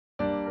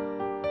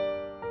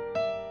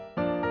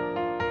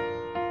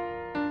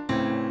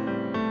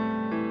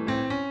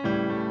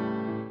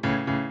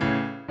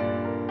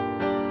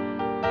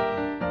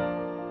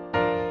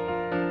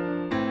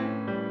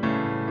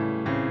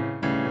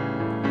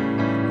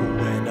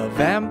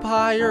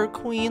vampire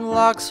queen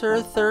locks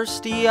her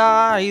thirsty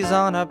eyes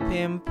on a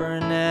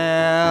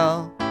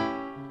pimpernel,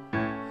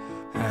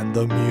 and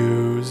the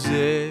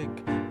music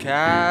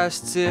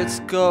casts its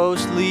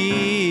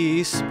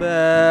ghostly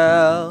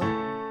spell.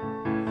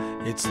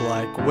 It's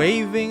like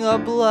waving a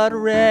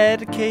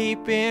blood-red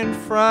cape in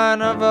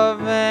front of a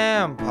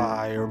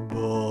vampire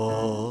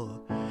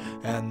bull,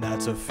 and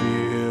that's a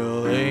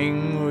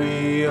feeling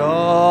we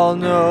all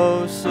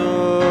know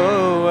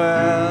so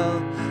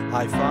well.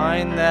 I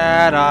find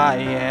that I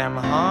am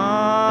haunted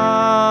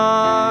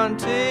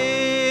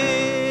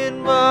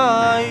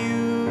by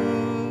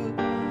you,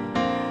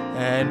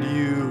 and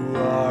you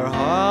are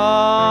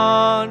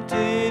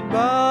haunted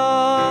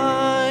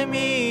by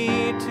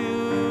me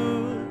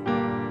too.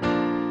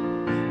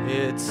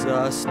 It's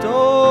a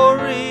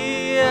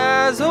story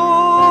as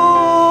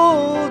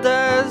old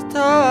as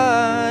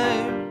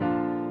time.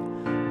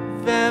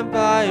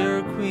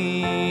 Vampire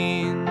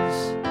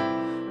queens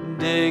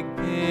dig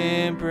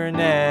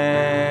pimpernels.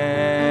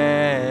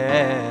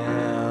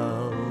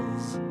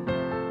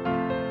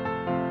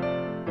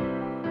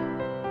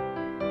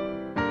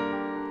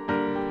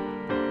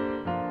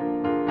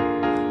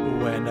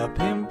 When a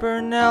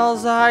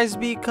pimpernel's eyes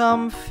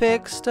become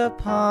fixed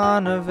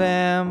upon a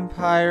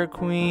vampire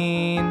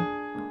queen,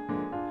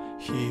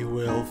 he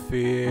will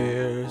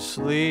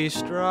fiercely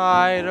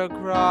stride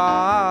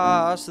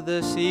across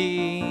the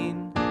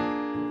scene.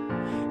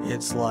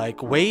 It's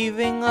like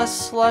waving a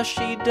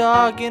slushy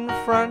dog in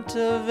front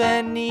of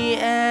any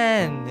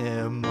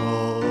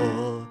animal.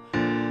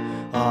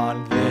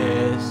 On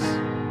this,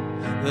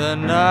 the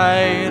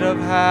night of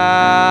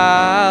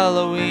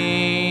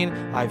Halloween,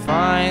 I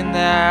find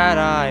that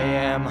I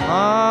am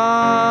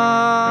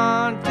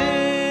haunted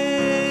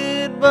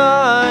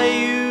by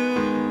you,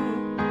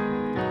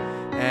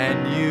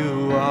 and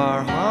you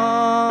are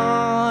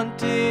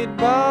haunted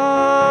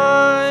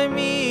by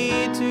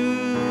me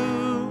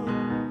too.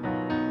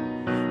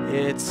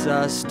 It's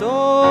a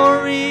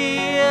story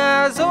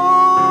as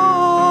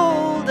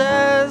old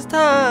as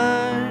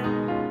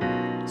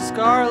time.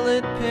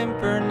 Scarlet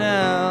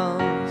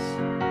pimpernels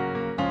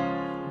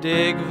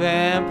dig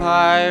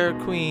vampire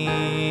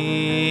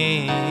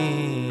queens.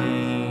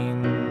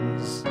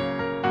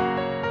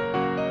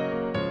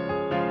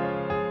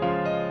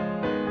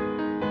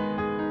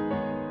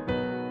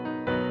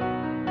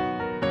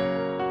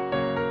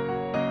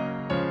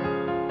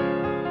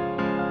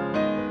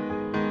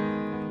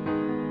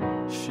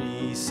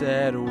 She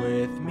said,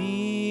 "With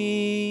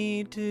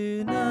me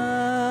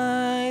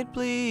tonight,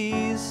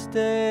 please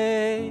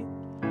stay,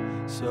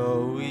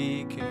 so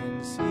we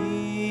can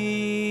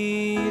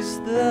seize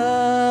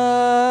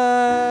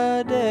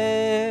the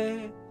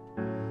day,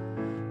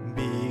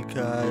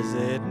 because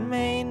it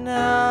may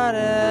not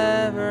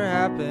ever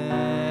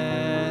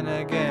happen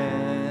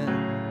again,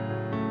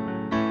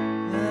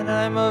 and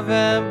I'm a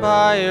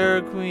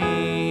vampire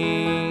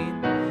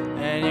queen,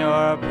 and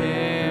you're a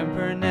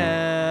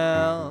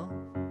pimpernel."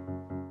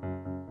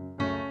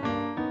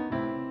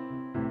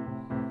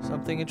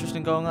 Something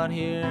interesting going on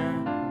here.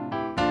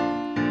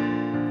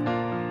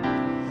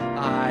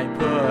 I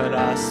put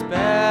a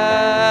spell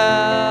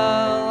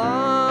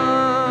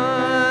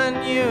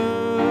on you.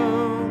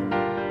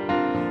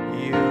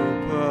 You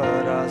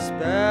put a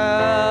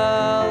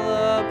spell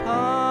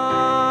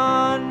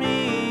upon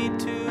me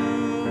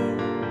too.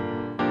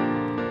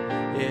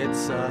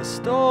 It's a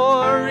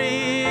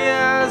story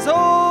as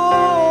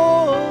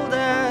old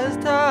as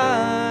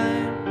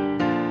time.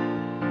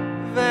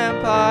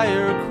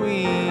 Vampire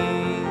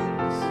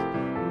queens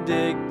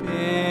dig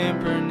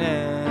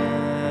pimpernel.